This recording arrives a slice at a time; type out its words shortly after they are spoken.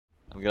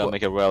We're gonna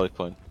make a rally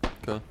point.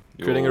 Okay.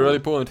 Creating a rally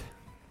point.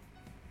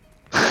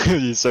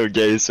 You're so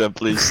gay, Sam.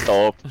 Please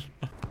stop.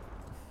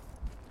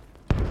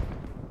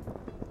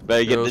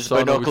 Better get this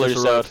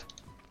binoculars out.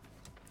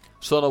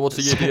 Sona, what's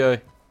the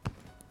ETA?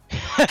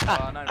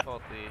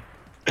 9:40.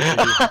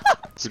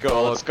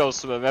 Let's go,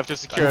 Sam. We have to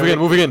secure it.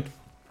 Moving in.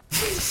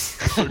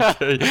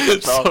 Okay.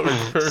 Stop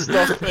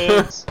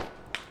it.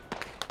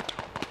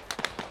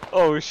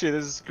 Oh shit,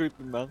 this is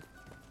creepy, man.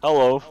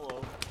 Hello.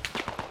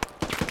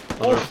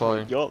 Under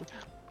fire. Yo.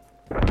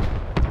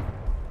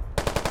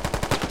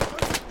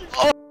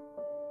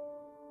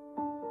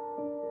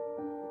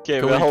 Okay,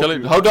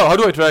 How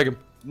do I drag him?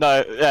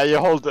 No, yeah, you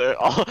hold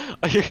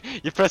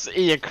you press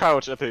E and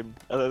crouch at him,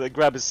 and then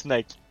grab his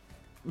snake.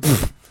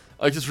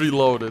 I just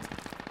reloaded.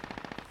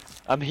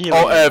 I'm healing.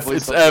 Oh, F,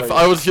 it's F.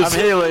 I was just.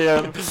 I'm healing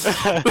him.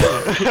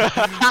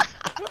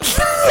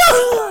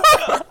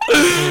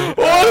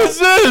 What is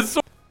this?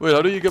 Wait,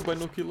 how do you get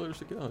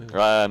binoculars again? Oh,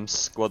 yeah. I'm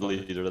squad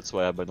leader, that's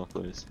why I have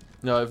binoculars.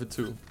 Yeah, I have it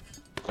too.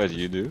 Wait,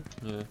 you do?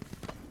 Yeah.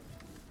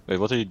 Wait,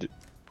 what are you doing?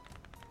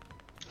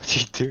 What are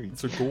you doing?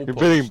 It's a goal You're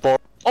building ball.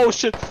 Oh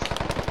shit!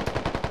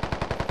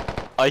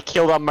 I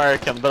killed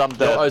American, but I'm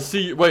dead. No, I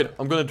see. Wait,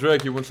 I'm gonna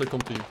drag you once I come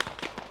to you.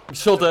 You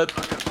shot that.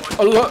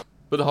 Allah.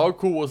 But how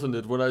cool wasn't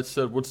it when I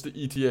said, what's the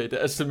ETA,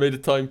 the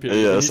estimated time period?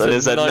 Yes, and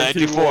it's at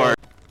 94.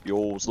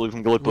 Yo,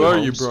 sleeping Gallipoli. Where are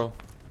you, bro?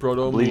 Bro,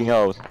 don't bleeding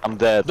move. out. I'm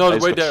dead. No, I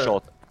just wait got there.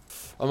 Shot.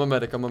 I'm a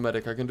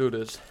medic, I can do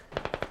this.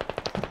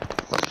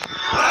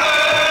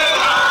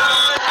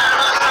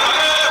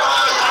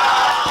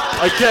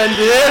 I can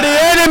hear the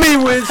enemy,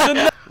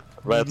 Winston!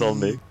 Right on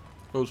me.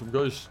 Oh, some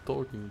guys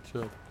talking in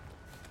chat.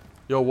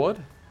 Yo, what?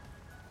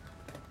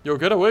 Yo,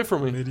 get away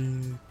from me.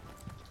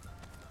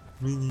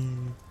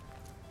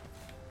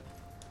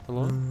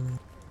 Hello?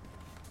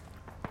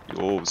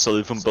 Yo,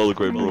 solid from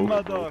Belgrade,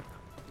 bro.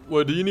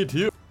 Wait, do you need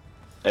heal?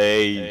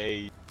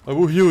 Hey. I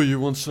will heal you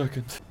 1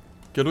 second.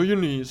 Get on your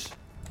knees.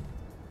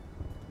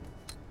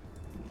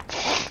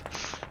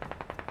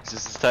 Is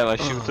this the time I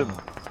shoot him?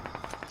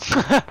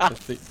 I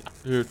think.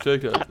 Here,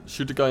 take that.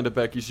 Shoot the guy in the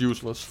back, he's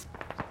useless.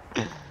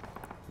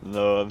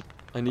 No,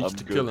 I need I'm you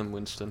to good. kill him,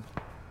 Winston.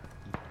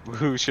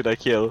 Who should I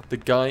kill? The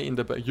guy in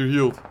the back. You're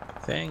healed.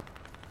 Thank.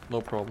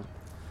 No problem.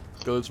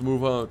 Okay, let's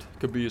move out.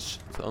 Caboose.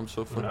 I'm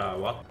so funny.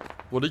 What?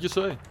 What did you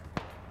say?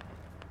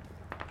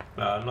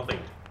 Nothing.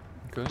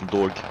 Okay.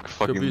 Dog.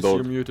 Fucking Caboose, dog.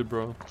 you're muted,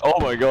 bro. Oh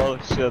my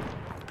god, shit.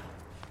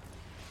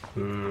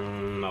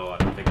 No, I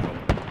don't think so.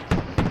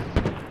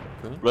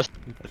 Okay. Let's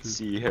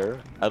see here.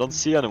 I don't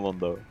see anyone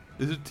though.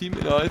 Is it team?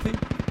 No, I think.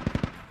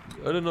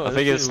 I don't know. I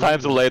think it's time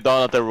to lay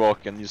down at the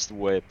rock and just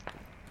wait.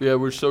 Yeah,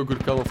 we're so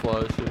good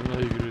camouflage. Yeah,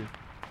 I agree.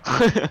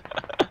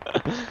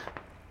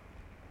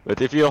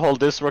 But if you hold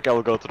this rock, I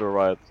will go to the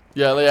right.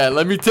 Yeah,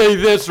 let me take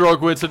this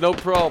rock, Winston. No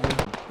problem.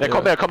 Yeah,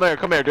 come here.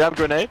 Do you have a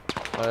grenade?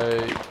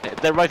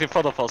 They're right in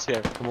front of us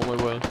here. I'm on my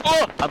way.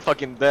 Oh! I'm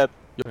fucking dead.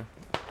 Yeah.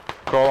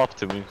 Crawl up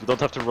to me. You don't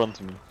have to run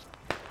to me.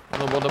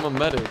 No, but I'm a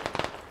medic.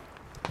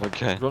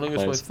 Okay. Running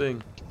is my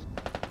thing.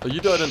 Oh, you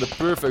died in the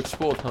perfect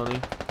spot, honey.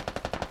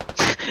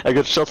 I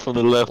got shot from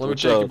the left. Let me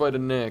watch take you out. by the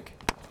neck.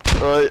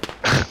 Right.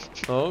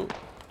 Oh.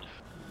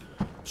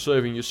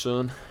 Saving you,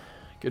 son.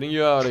 Getting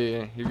you out of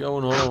here. You're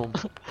going home.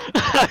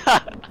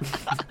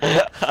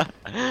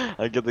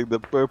 I'm getting the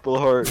purple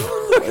heart.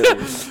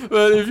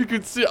 Man, if you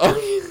could see.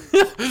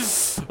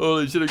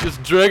 Holy shit, I'm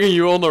just dragging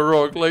you on the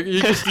rock. Like,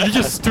 you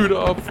just stood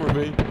up for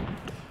me.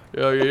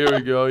 Yeah, here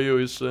we go.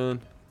 You,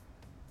 son.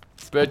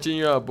 Patching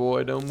you up,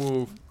 boy. Don't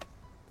move.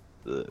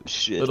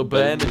 Shit. Little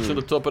bandage to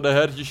the top of the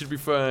head. You should be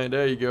fine.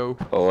 There you go.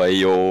 Oh, hey,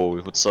 yo.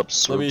 What's up,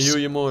 Swords? Let me heal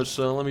you more,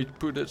 son. Let me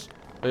put this.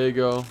 There you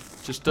go.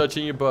 Just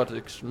touching your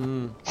buttocks.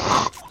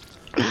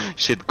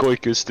 Shit,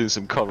 Goiku's doing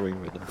some covering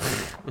with them.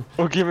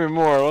 Oh, give me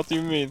more. What do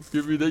you mean?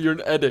 Give me that. You're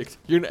an addict.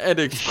 You're an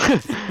addict.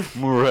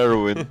 More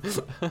heroin.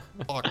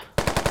 Fuck.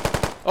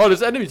 Oh,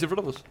 there's enemies in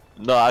front of us.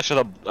 No, I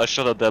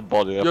shot a dead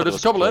body. Yo, there's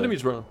a couple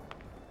enemies, bro.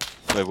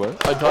 Wait, where?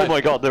 I died. Oh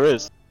my god, there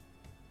is.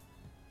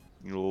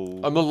 Yo.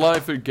 I'm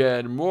alive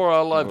again. More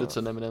alive. That's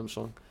an Eminem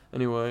song.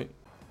 Anyway.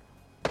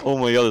 Oh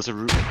my god, there's a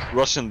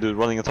Russian dude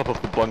running on top of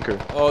the bunker.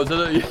 Oh, is that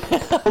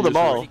a... Kill them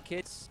all.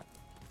 Kids.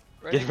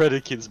 Get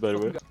ready, kids, by the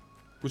way.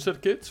 Who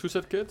said kids? Who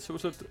said kids? Who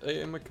said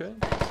AMK?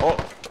 Oh.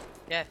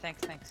 Yeah,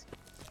 thanks.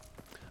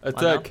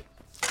 Attack.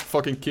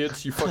 Fucking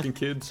kids, you fucking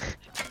kids.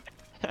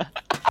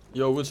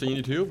 Yo, Winston, you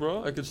need heal,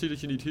 bro? I can see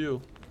that you need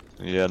heal.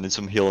 Yeah, I need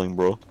some healing,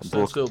 bro.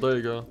 Stand still, there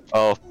you go.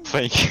 Oh,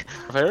 thank you.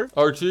 Where?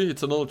 Archie,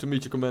 it's an honor to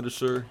meet you, Commander,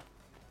 sir.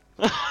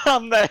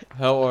 No.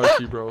 Hell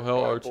Archie, bro. Hell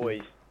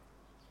Archie.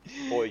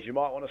 Boys, you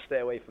might want to stay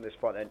away from this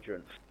front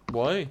entrance.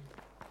 Why?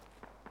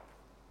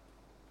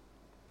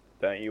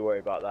 Don't you worry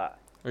about that.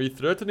 Are you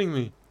threatening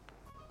me?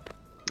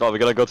 Oh, we're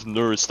gonna go to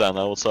Nuristan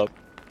now, what's up?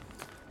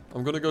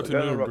 I'm gonna go to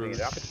Nuremberg.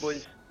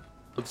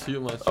 Let's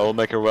heal myself. I will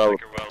make a well.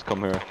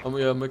 Come here.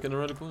 I'm making a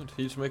ready point.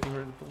 He's making a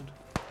ready point.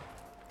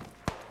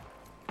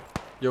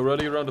 You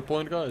ready around the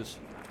point, guys?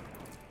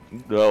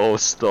 No,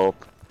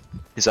 stop.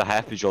 He's a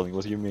happy Johnny,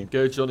 what do you mean?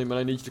 Okay, Johnny, man,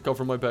 I need you to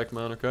cover my back,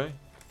 man, okay?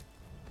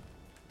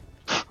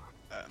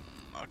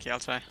 Okay, I'll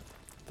try.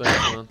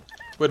 Thanks, man.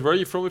 Wait, where are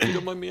you from if you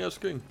don't mind me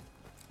asking?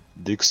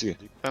 Dixie.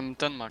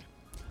 Denmark.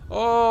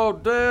 Oh,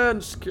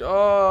 Dansk!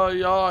 Oh,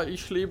 ja,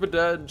 ich liebe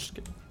Dansk.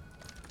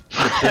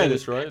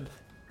 Danish, right?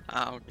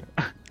 Ah, okay.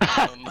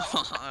 I don't know.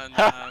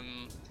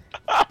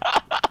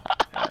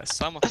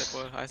 Some of the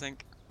word, I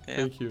think. Yeah.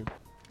 Thank you.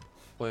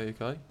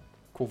 Wait, okay.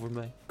 Cover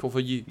me. Cover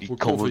you. You We'll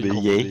come cover with you.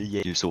 me,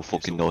 yeah. You're so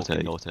fucking naughty.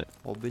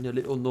 I've been a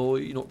little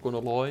naughty, not gonna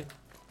lie.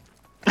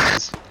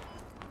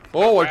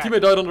 Oh, our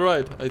teammate died on the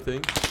right, I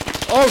think.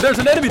 Oh, there's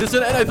an enemy! There's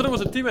an enemy! I thought it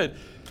was a teammate!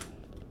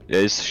 Yeah,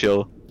 it's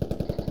chill.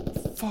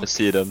 Fuck. I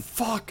see them.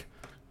 Fuck!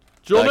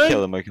 Yeah, I Johnny?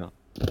 kill him, I can.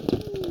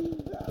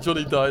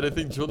 Johnny died, I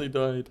think Johnny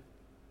died.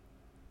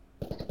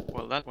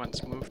 Well, that went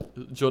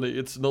smooth. Johnny,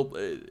 it's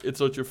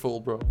not your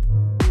fault, bro.